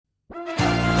Good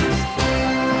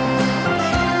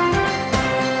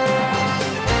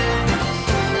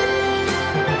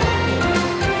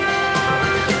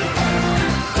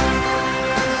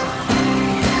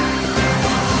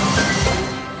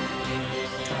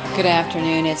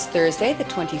afternoon. It's Thursday, the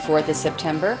 24th of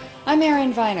September. I'm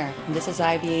Erin Viner, and this is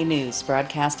IBA News,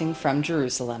 broadcasting from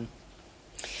Jerusalem.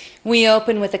 We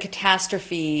open with a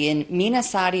catastrophe in Mina,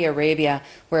 Saudi Arabia,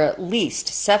 where at least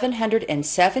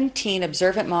 717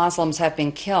 observant Muslims have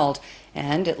been killed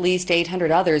and at least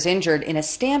 800 others injured in a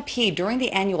stampede during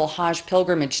the annual Hajj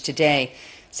pilgrimage today.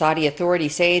 Saudi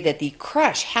authorities say that the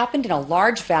crush happened in a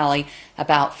large valley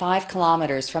about 5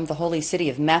 kilometers from the holy city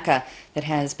of Mecca that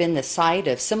has been the site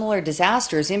of similar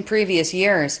disasters in previous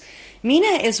years.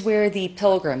 Mina is where the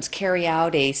pilgrims carry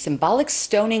out a symbolic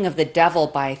stoning of the devil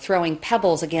by throwing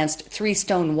pebbles against 3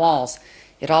 stone walls.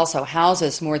 It also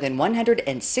houses more than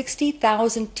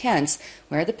 160,000 tents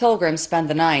where the pilgrims spend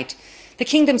the night. The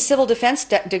Kingdom's Civil Defense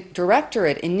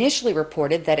Directorate initially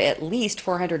reported that at least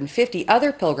 450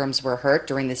 other pilgrims were hurt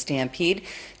during the stampede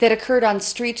that occurred on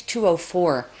Street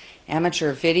 204.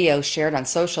 Amateur video shared on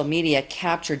social media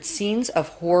captured scenes of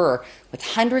horror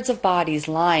with hundreds of bodies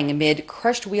lying amid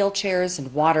crushed wheelchairs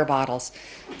and water bottles.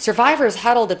 Survivors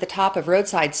huddled at the top of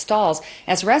roadside stalls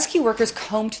as rescue workers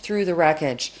combed through the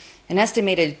wreckage. An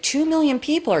estimated 2 million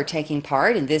people are taking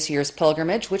part in this year's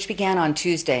pilgrimage, which began on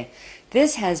Tuesday.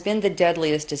 This has been the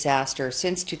deadliest disaster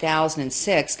since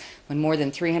 2006, when more than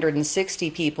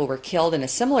 360 people were killed in a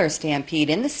similar stampede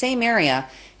in the same area,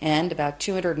 and about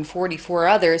 244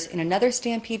 others in another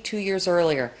stampede 2 years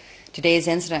earlier. Today's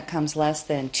incident comes less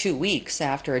than 2 weeks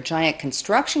after a giant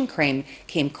construction crane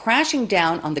came crashing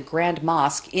down on the Grand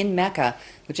Mosque in Mecca,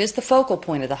 which is the focal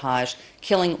point of the Hajj,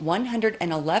 killing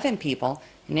 111 people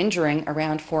and injuring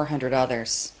around 400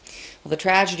 others. Well, the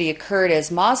tragedy occurred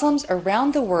as Muslims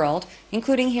around the world,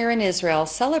 including here in Israel,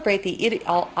 celebrate the Eid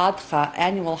al-Adha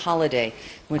annual holiday,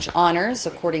 which honors,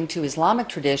 according to Islamic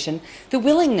tradition, the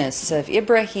willingness of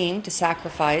Ibrahim to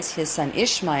sacrifice his son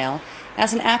Ishmael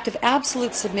as an act of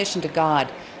absolute submission to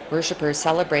God. Worshippers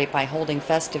celebrate by holding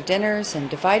festive dinners and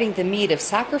dividing the meat of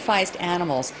sacrificed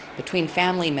animals between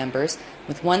family members,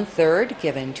 with 1/3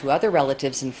 given to other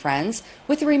relatives and friends,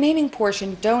 with the remaining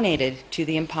portion donated to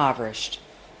the impoverished.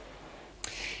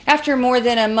 After more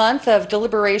than a month of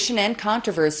deliberation and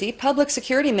controversy, Public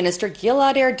Security Minister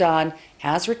Gilad Erdan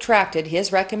has retracted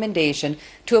his recommendation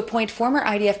to appoint former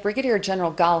IDF Brigadier General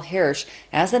Gal Hirsch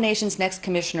as the nation's next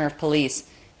Commissioner of Police.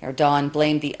 Erdan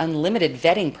blamed the unlimited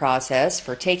vetting process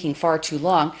for taking far too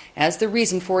long as the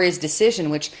reason for his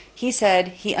decision, which he said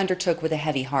he undertook with a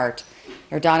heavy heart.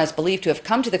 Erdan is believed to have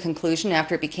come to the conclusion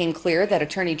after it became clear that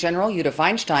Attorney General Yuda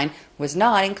Weinstein was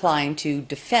not inclined to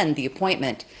defend the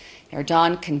appointment.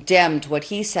 Erdan condemned what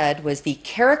he said was the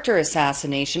character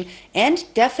assassination and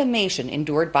defamation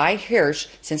endured by Hirsch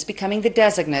since becoming the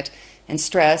designate, and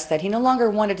stressed that he no longer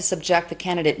wanted to subject the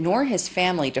candidate nor his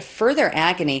family to further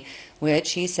agony,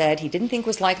 which he said he didn't think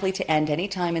was likely to end any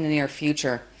time in the near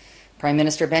future. Prime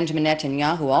Minister Benjamin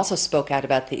Netanyahu also spoke out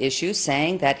about the issue,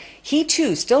 saying that he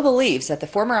too still believes that the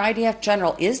former IDF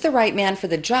general is the right man for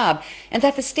the job and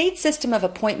that the state system of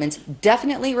appointments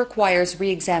definitely requires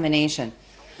re-examination.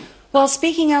 While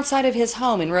speaking outside of his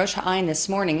home in Rosh Ha'ain this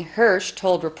morning, Hirsch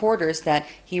told reporters that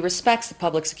he respects the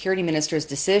public security minister's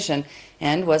decision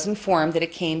and was informed that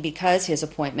it came because his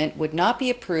appointment would not be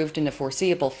approved in the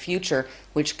foreseeable future,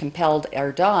 which compelled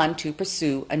Erdan to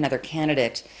pursue another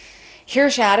candidate.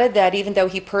 Hirsch added that even though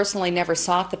he personally never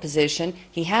sought the position,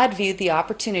 he had viewed the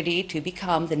opportunity to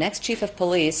become the next chief of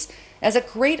police as a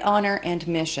great honor and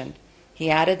mission. He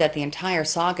added that the entire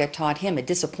saga taught him a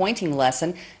disappointing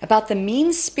lesson about the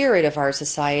mean spirit of our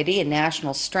society and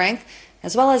national strength,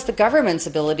 as well as the government's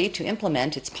ability to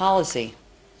implement its policy.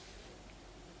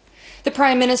 The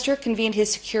Prime Minister convened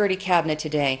his security cabinet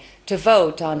today to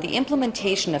vote on the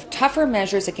implementation of tougher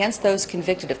measures against those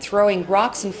convicted of throwing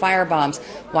rocks and firebombs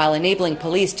while enabling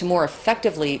police to more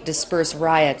effectively disperse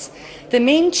riots. The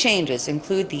main changes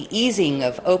include the easing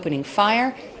of opening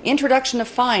fire, introduction of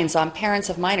fines on parents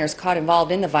of minors caught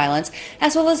involved in the violence,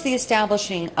 as well as the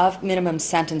establishing of minimum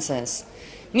sentences.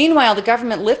 Meanwhile, the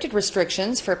government lifted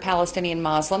restrictions for Palestinian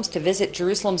Muslims to visit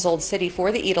Jerusalem's Old City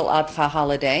for the Eid al-Adha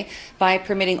holiday by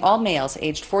permitting all males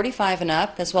aged 45 and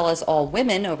up, as well as all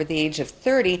women over the age of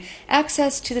 30,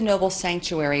 access to the noble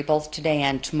sanctuary both today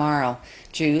and tomorrow.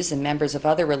 Jews and members of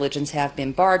other religions have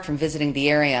been barred from visiting the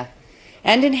area.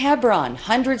 And in Hebron,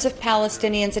 hundreds of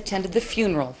Palestinians attended the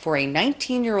funeral for a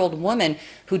 19-year-old woman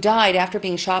who died after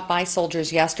being shot by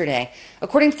soldiers yesterday.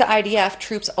 According to the IDF,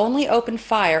 troops only opened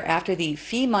fire after the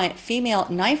female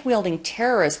knife-wielding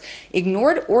terrorist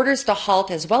ignored orders to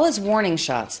halt as well as warning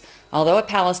shots, although a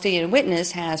Palestinian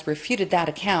witness has refuted that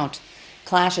account.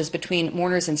 Clashes between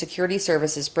mourners and security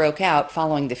services broke out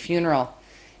following the funeral.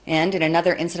 And in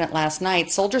another incident last night,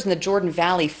 soldiers in the Jordan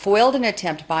Valley foiled an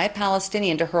attempt by a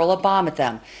Palestinian to hurl a bomb at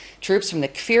them. Troops from the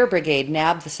Kfir Brigade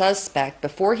nabbed the suspect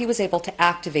before he was able to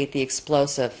activate the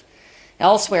explosive.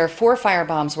 Elsewhere, 4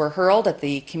 firebombs were hurled at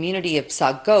the community of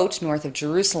Sagot, north of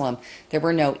Jerusalem. There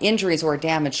were no injuries or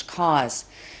damage caused.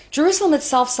 Jerusalem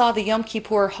itself saw the Yom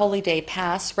Kippur holy day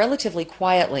pass relatively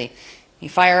quietly. A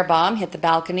firebomb hit the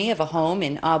balcony of a home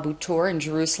in Abu Tur in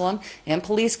Jerusalem, and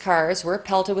police cars were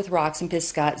pelted with rocks in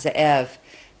Pisgat Ze'ev.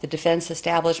 The defense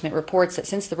establishment reports that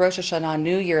since the Rosh Hashanah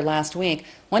New Year last week,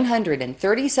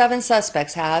 137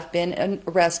 suspects have been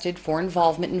arrested for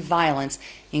involvement in violence,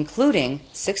 including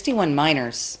 61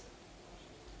 minors.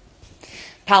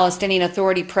 Palestinian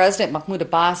Authority President Mahmoud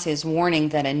Abbas is warning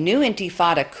that a new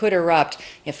intifada could erupt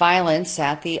if violence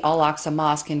at the Al-Aqsa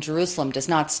Mosque in Jerusalem does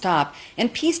not stop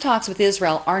and peace talks with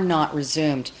Israel are not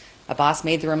resumed. Abbas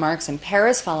made the remarks in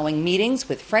Paris following meetings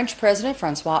with French President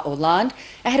François Hollande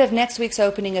ahead of next week's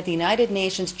opening of the United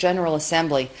Nations General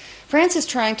Assembly. France is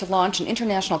trying to launch an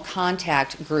international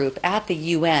contact group at the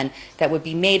UN that would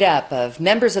be made up of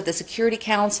members of the Security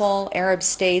Council, Arab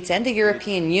states, and the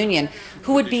European Union,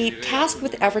 who would be tasked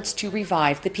with efforts to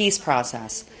revive the peace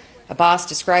process. Abbas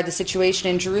described the situation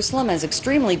in Jerusalem as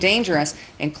extremely dangerous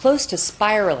and close to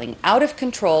spiraling out of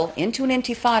control into an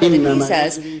intifada that he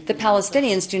says the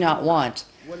Palestinians do not want.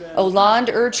 Hollande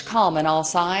urged calm on all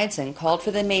sides and called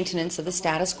for the maintenance of the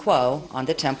status quo on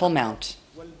the Temple Mount.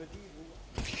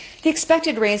 The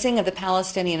expected raising of the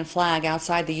Palestinian flag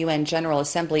outside the UN General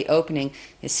Assembly opening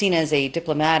is seen as a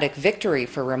diplomatic victory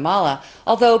for Ramallah,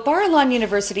 although Bar-Ilan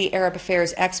University Arab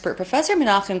Affairs expert Professor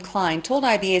Menachem Klein told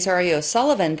IBA's Ari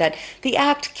O'Sullivan that the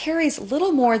act carries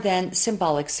little more than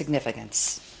symbolic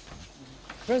significance.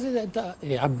 President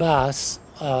Abbas'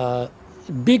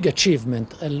 big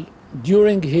achievement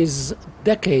during his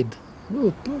decade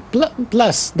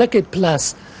plus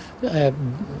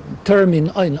term in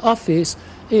office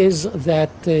is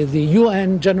that the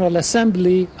UN General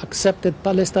Assembly accepted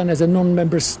Palestine as a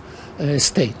non-member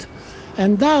state.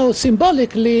 And now,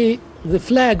 symbolically, the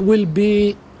flag will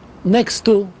be next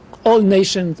to all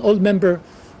nations, all member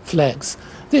flags.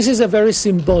 This is a very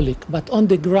symbolic, but on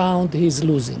the ground he is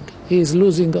losing. He is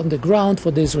losing on the ground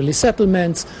for the Israeli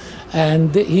settlements,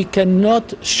 and he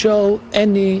cannot show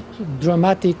any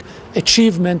dramatic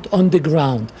achievement on the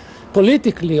ground.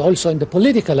 Politically, also in the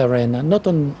political arena, not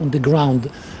on the ground,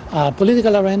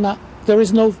 political arena, there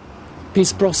is no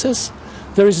peace process.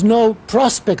 There is no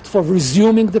prospect for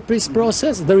resuming the peace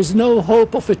process. There is no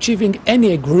hope of achieving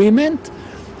any agreement.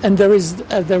 And there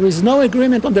is no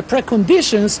agreement on the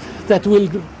preconditions that will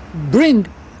bring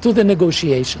to the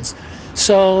negotiations.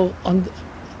 So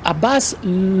Abbas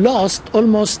lost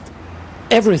almost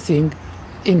everything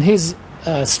in his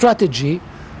strategy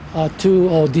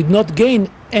or did not gain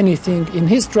anything in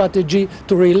his strategy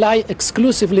to rely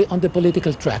exclusively on the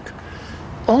political track.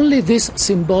 Only this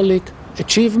symbolic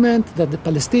achievement that the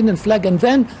Palestinian flag, and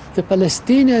then the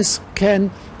Palestinians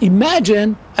can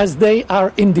imagine as they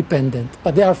are independent,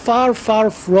 but they are far, far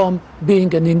from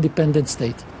being an independent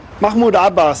state. Mahmoud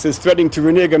Abbas is threatening to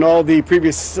renege on all the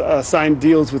previous signed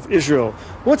deals with Israel.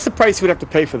 What's the price we'd have to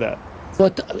pay for that?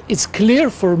 What is clear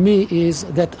for me is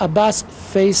that Abbas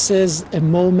faces a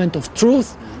moment of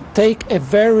truth, take a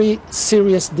very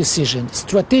serious decision,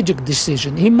 strategic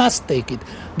decision. He must take it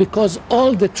because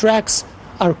all the tracks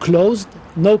are closed,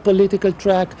 no political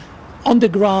track. On the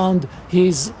ground,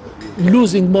 he's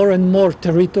losing more and more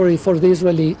territory for the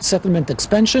Israeli settlement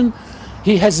expansion.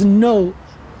 He has no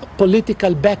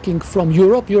political backing from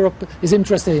Europe. Europe is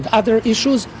interested in other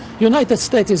issues. United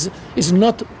States is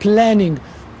not planning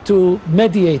to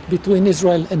mediate between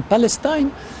Israel and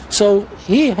Palestine. So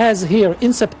he has here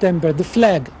in September the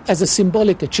flag as a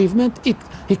symbolic achievement.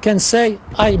 He can say,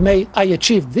 I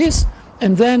achieved this,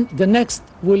 and then the next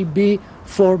will be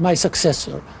for my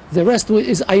successor. The rest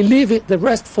is, I leave it, the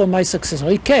rest for my successor.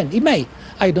 He may,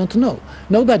 I don't know.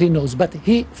 Nobody knows, but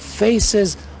he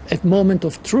faces a moment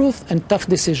of truth and tough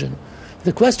decision.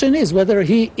 The question is whether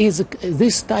he is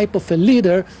this type of a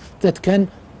leader that can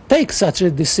take such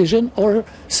a decision or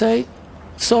say,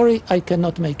 sorry, I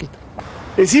cannot make it.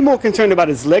 Is he more concerned about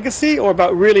his legacy or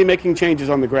about really making changes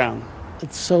on the ground?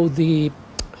 So the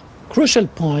crucial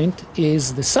point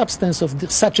is the substance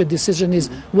of such a decision is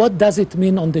what does it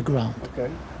mean on the ground.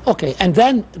 Okay, and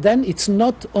then it's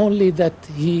not only that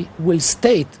he will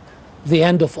state the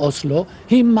end of Oslo,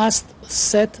 he must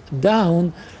set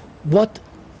down what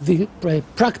the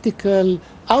practical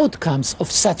outcomes of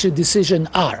such a decision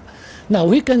are. Now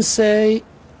we can say,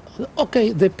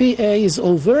 okay, the PA is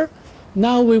over,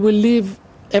 now we will leave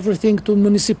everything to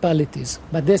municipalities.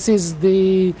 But this is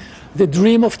the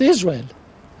dream of Israel.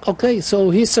 Okay,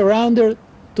 so he's surrounded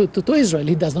to Israel.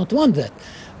 He does not want that.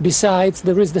 Besides,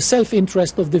 there is the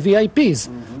self-interest of the VIPs.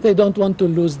 They don't want to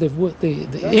lose the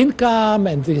income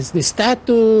and the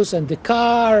status and the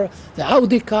car, the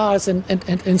Audi cars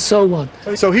and so on.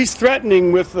 So he's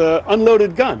threatening with an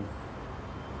unloaded gun.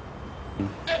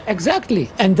 Exactly.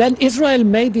 And then Israel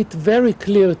made it very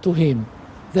clear to him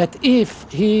that if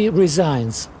he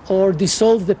resigns or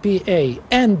dissolves the PA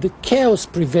and the chaos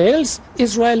prevails,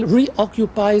 Israel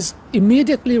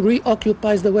immediately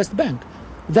reoccupies the West Bank.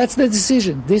 That's the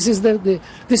decision. This is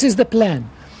the plan.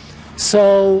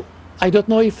 So I don't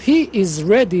know if he is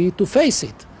ready to face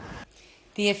it.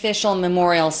 The official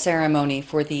memorial ceremony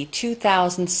for the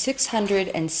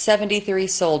 2,673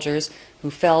 soldiers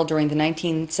who fell during the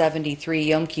 1973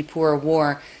 Yom Kippur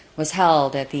War was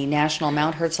held at the National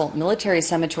Mount Herzl Military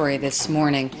Cemetery this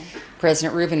morning.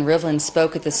 President Reuven Rivlin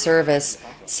spoke at the service,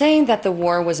 saying that the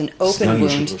war was an open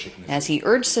wound, as he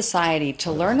urged society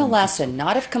to learn a lesson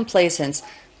not of complacence,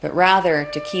 but rather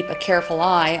to keep a careful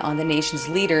eye on the nation's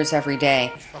leaders every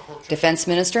day. Defense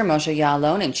Minister Moshe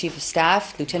Ya'alon and Chief of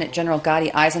Staff Lieutenant General Gadi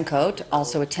Eisenkot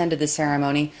also attended the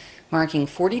ceremony, marking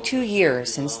 42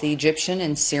 years since the Egyptian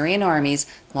and Syrian armies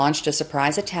launched a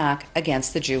surprise attack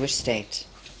against the Jewish state.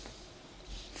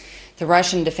 The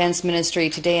Russian Defense Ministry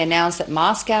today announced that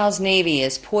Moscow's Navy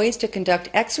is poised to conduct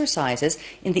exercises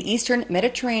in the eastern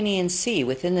Mediterranean Sea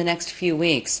within the next few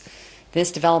weeks.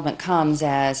 This development comes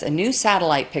as new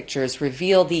satellite pictures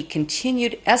reveal the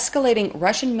continued escalating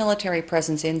Russian military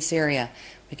presence in Syria.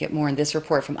 We get more in this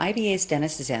report from IBA's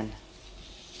Dennis Zinn.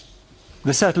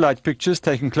 The satellite pictures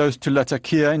taken close to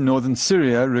Latakia in northern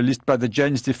Syria, released by the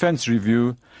Jane's Defense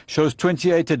Review, shows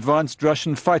 28 advanced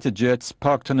Russian fighter jets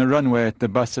parked on a runway at the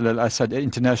Bashar al-Assad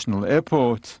International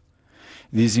Airport.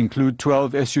 These include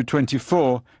 12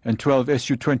 Su-24 and 12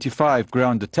 Su-25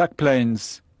 ground attack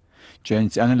planes.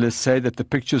 Jane's analysts say that the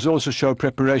pictures also show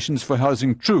preparations for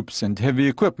housing troops and heavy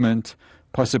equipment,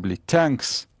 possibly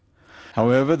tanks.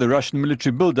 However, the Russian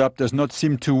military buildup does not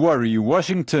seem to worry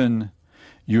Washington.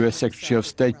 U.S. Secretary of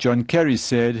State John Kerry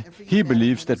said he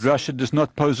believes that Russia does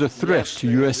not pose a threat to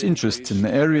U.S. interests in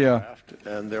the area.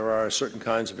 And there are certain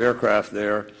kinds of aircraft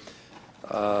there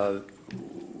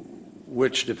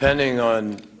which, depending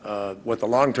on what the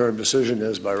long-term decision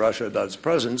is by Russia about its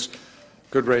presence,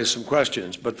 could raise some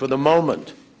questions. But for the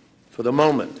moment,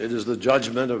 it is the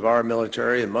judgment of our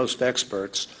military and most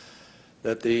experts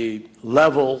that the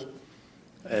level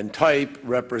and type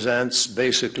represents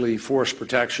basically force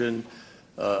protection,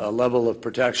 a level of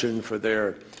protection for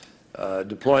their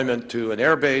deployment to an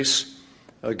air base,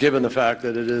 given the fact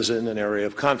that it is in an area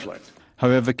of conflict.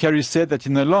 However, Kerry said that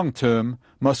in the long term,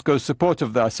 Moscow's support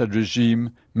of the Assad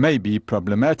regime may be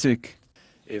problematic.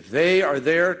 If they are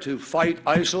there to fight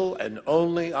ISIL and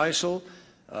only ISIL,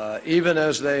 even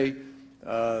as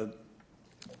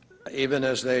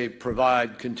they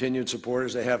provide continued support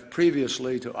as they have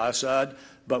previously to Assad,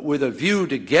 but with a view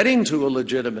to getting to a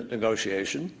legitimate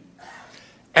negotiation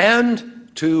and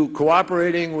to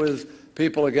cooperating with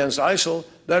people against ISIL,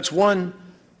 that's one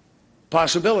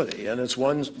possibility, and it's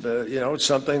one, it's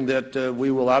something that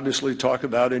we will obviously talk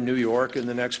about in New York in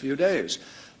the next few days.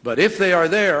 But if they are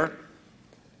there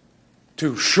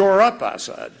to shore up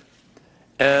Assad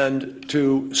and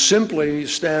to simply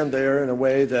stand there in a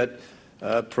way that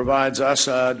provides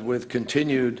Assad with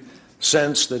continued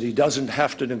sense that he doesn't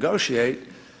have to negotiate,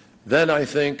 then I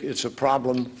think it's a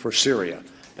problem for Syria.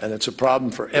 And it's a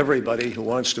problem for everybody who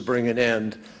wants to bring an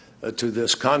end to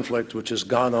this conflict, which has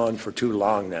gone on for too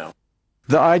long now.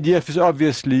 The IDF is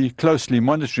obviously closely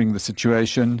monitoring the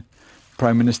situation.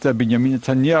 Prime Minister Benjamin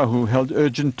Netanyahu held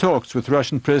urgent talks with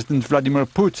Russian President Vladimir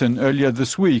Putin earlier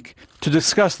this week to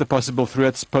discuss the possible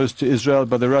threats posed to Israel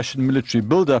by the Russian military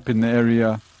buildup in the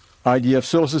area. IDF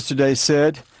sources today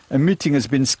said a meeting has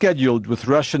been scheduled with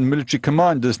Russian military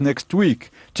commanders next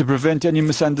week to prevent any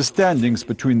misunderstandings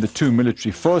between the two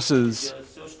military forces.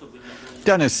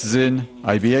 Dennis Zinn,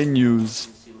 IBA News.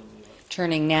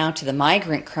 Turning now to the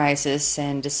migrant crisis,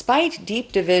 and despite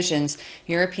deep divisions,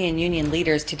 European Union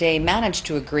leaders today managed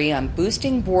to agree on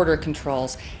boosting border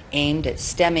controls aimed at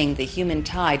stemming the human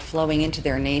tide flowing into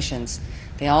their nations.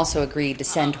 They also agreed to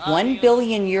send €1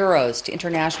 billion to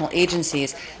international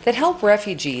agencies that help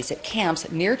refugees at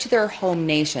camps near to their home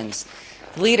nations.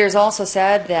 The leaders also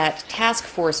said that task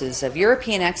forces of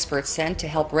European experts sent to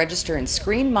help register and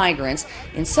screen migrants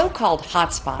in so-called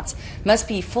hotspots must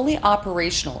be fully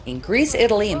operational in Greece,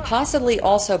 Italy, and possibly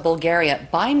also Bulgaria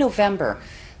by November.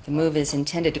 The move is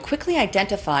intended to quickly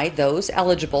identify those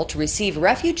eligible to receive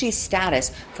refugee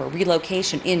status for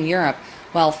relocation in Europe,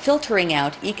 while filtering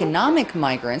out economic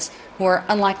migrants who are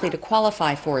unlikely to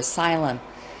qualify for asylum.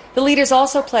 The leaders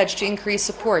also pledged to increase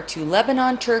support to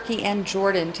Lebanon, Turkey, and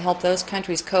Jordan to help those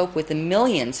countries cope with the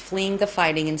millions fleeing the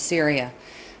fighting in Syria.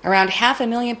 Around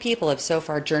 500,000 people have so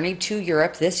far journeyed to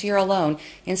Europe this year alone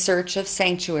in search of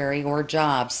sanctuary or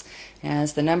jobs.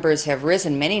 As the numbers have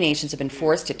risen, many nations have been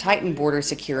forced to tighten border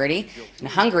security, and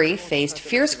Hungary faced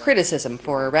fierce criticism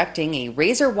for erecting a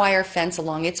razor wire fence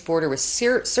along its border with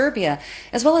Serbia,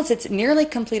 as well as its nearly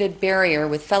completed barrier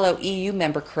with fellow EU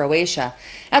member Croatia.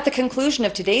 At the conclusion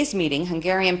of today's meeting,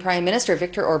 Hungarian Prime Minister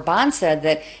Viktor Orbán said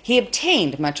that he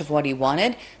obtained much of what he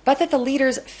wanted, but that the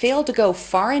leaders failed to go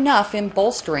far enough in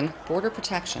bolstering border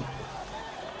protection.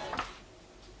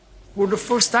 For the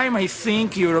first time, I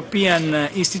think European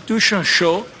institutions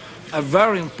show a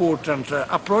very important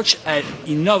approach, an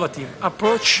innovative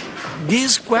approach.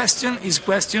 This question is a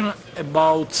question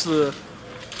about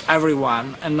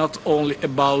everyone and not only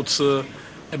about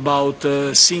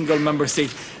a single member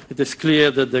state. It is clear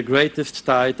that the greatest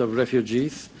tide of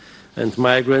refugees and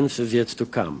migrants is yet to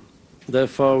come.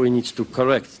 Therefore, we need to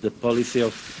correct the policy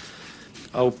of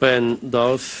open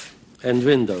doors and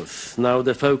windows. Now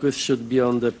the focus should be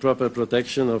on the proper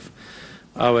protection of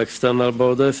our external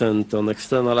borders and on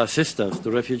external assistance to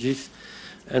refugees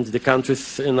and the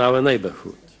countries in our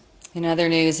neighborhood. In other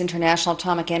news, International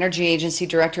Atomic Energy Agency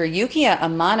Director Yukiya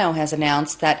Amano has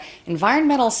announced that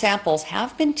environmental samples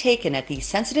have been taken at the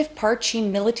sensitive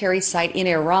Parchin military site in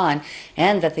Iran,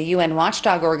 and that the UN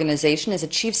watchdog organization has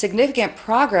achieved significant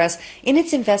progress in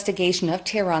its investigation of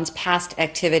Tehran's past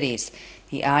activities.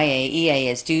 The IAEA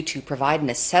is due to provide an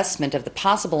assessment of the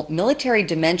possible military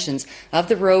dimensions of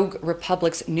the rogue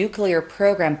republic's nuclear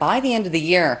program by the end of the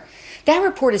year. That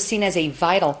report is seen as a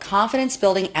vital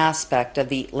confidence-building aspect of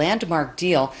the landmark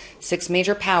deal 6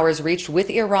 major powers reached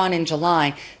with Iran in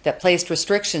July that placed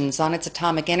restrictions on its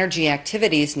atomic energy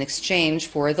activities in exchange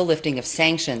for the lifting of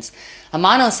sanctions.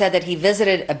 Amano said that he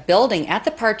visited a building at the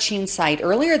Parchin site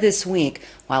earlier this week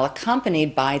while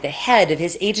accompanied by the head of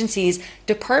his agency's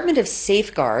Department of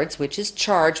Safeguards, which is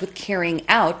charged with carrying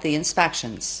out the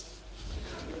inspections.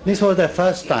 This was the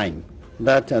first time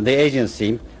that the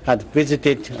agency had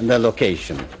visited the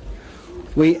location.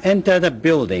 We entered a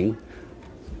building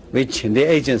which the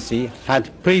agency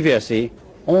had previously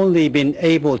only been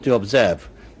able to observe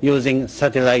using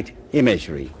satellite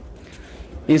imagery.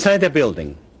 Inside the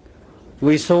building,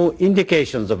 we saw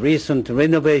indications of recent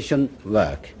renovation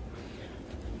work.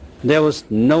 There was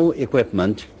no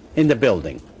equipment in the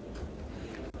building.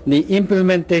 The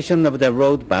implementation of the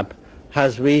roadmap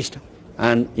has reached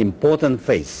an important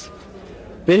phase.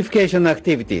 Verification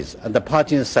activities at the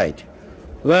Parchin site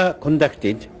were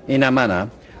conducted in a manner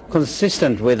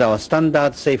consistent with our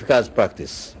standard safeguards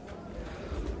practice.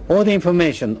 All the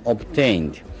information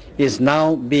obtained is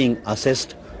now being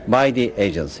assessed by the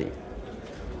agency.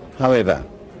 However,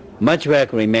 much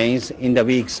work remains in the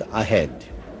weeks ahead.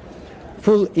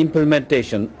 Full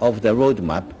implementation of the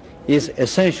roadmap is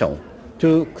essential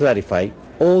to clarify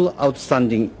all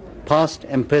outstanding past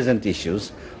and present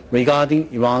issues regarding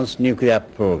Iran's nuclear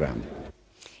program.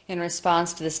 In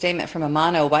response to the statement from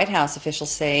Amano, White House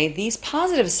officials say these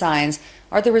positive signs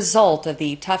are the result of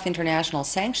the tough international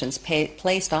sanctions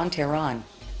placed on Tehran.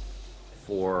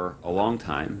 For a long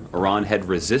time, Iran had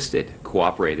resisted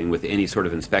cooperating with any sort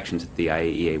of inspections that the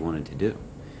IAEA wanted to do.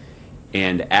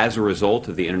 And as a result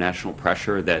of the international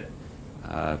pressure that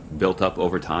built up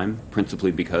over time,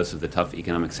 principally because of the tough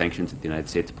economic sanctions that the United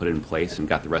States put in place and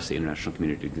got the rest of the international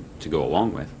community to go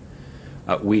along with,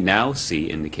 we now see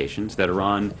indications that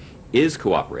Iran is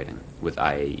cooperating with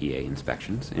IAEA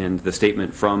inspections. And the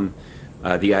statement from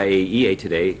the IAEA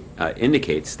today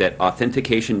indicates that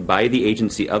authentication by the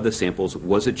agency of the samples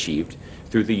was achieved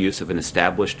through the use of an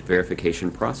established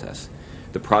verification process.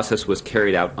 The process was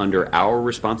carried out under our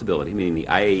responsibility, meaning the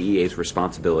IAEA's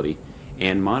responsibility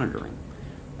and monitoring.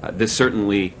 This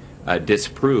certainly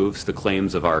disproves the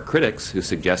claims of our critics who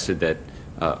suggested that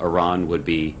Iran would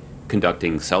be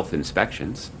conducting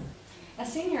self-inspections. A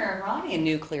senior Iranian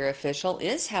nuclear official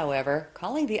is, however,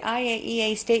 calling the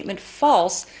IAEA statement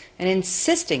false and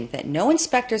insisting that no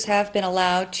inspectors have been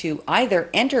allowed to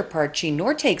either enter Part G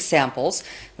nor take samples,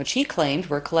 which he claimed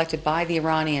were collected by the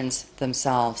Iranians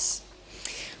themselves.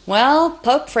 Well,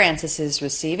 Pope Francis is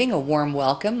receiving a warm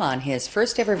welcome on his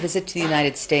first ever visit to the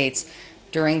United States.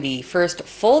 During the first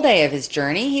full day of his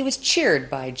journey, he was cheered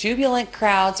by jubilant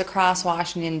crowds across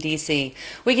Washington, D.C.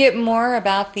 We get more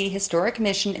about the historic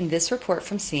mission in this report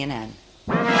from CNN.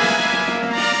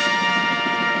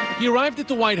 He arrived at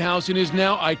the White House in his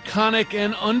now iconic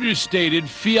and understated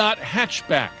Fiat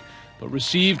hatchback, but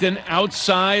received an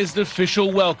outsized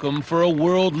official welcome for a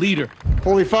world leader.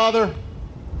 Holy Father,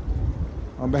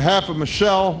 on behalf of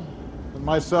Michelle and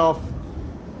myself,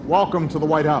 welcome to the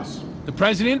White House. The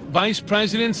President, Vice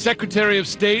President, Secretary of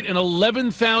State, and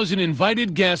 11,000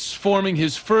 invited guests forming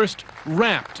his first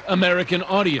rapt American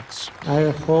audience.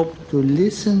 I hope to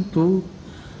listen to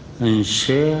and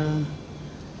share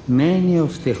many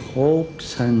of the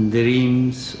hopes and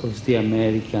dreams of the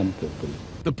American people.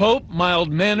 The Pope,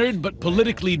 mild-mannered but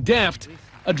politically deft,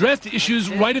 addressed issues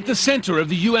right at the center of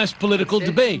the U.S. political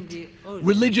debate: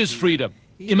 religious freedom,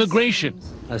 immigration.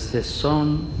 As the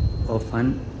son of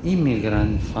an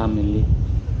immigrant family,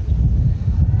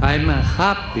 I'm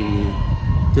happy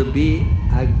to be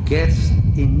a guest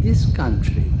in this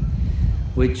country,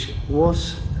 which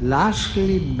was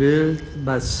largely built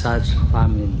by such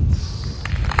families.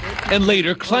 And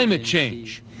later, climate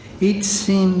change. It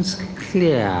seems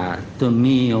clear to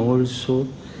me also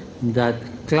that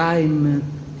climate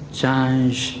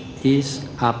change is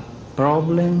a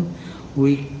problem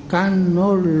we can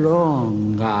no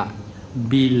longer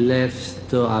be left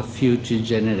to a future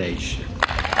generation.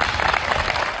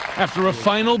 After a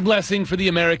final blessing for the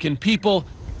American people,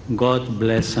 God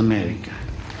bless America.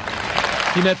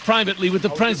 He met privately with the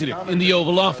President in the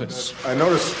Oval Office. I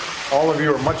notice all of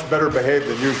you are much better behaved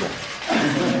than usual.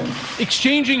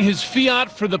 Exchanging his Fiat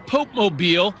for the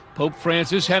Pope-mobile, Pope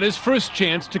Francis had his first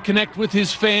chance to connect with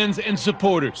his fans and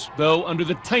supporters, though under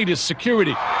the tightest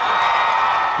security.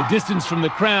 The distance from the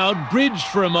crowd bridged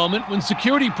for a moment when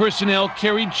security personnel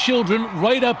carried children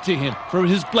right up to him for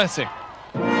his blessing.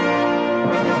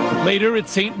 Later, at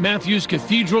St. Matthew's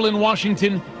Cathedral in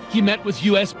Washington, he met with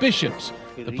U.S. bishops,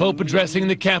 the Pope addressing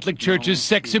the Catholic Church's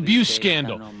sex abuse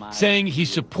scandal, saying he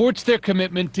supports their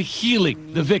commitment to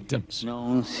healing the victims.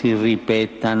 Non si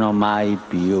ripetano mai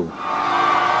più.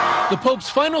 The Pope's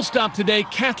final stop today,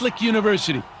 Catholic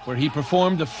University, where he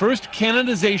performed the first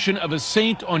canonization of a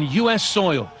saint on U.S.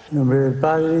 soil. In nomine del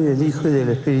Padre, del Hijo, y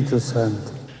del Espíritu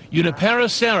Santo. Junipero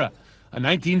Serra, a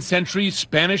 19th century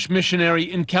Spanish missionary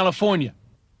in California.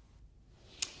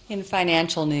 In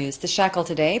financial news, the shekel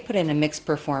today put in a mixed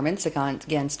performance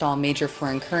against all major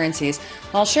foreign currencies,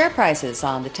 while share prices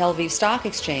on the Tel Aviv Stock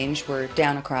Exchange were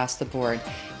down across the board.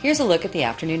 Here's a look at the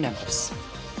afternoon numbers.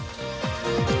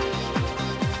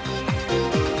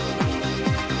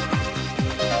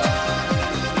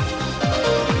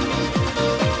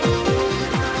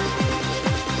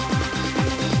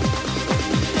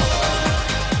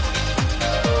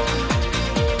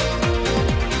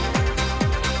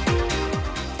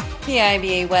 The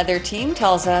IBA weather team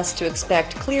tells us to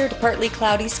expect clear to partly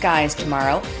cloudy skies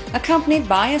tomorrow, accompanied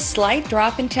by a slight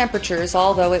drop in temperatures,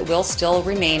 although it will still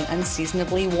remain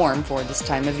unseasonably warm for this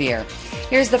time of year.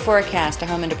 Here's the forecast to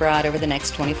home and abroad over the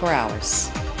next 24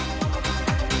 hours.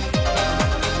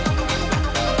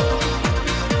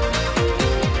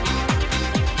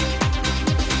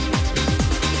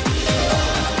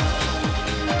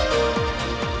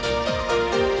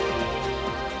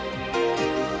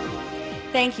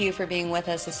 Thank you for being with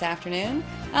us this afternoon.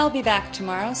 I'll be back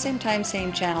tomorrow, same time,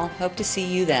 same channel. Hope to see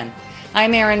you then.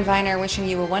 I'm Erin Viner, wishing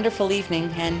you a wonderful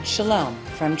evening and shalom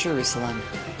from Jerusalem.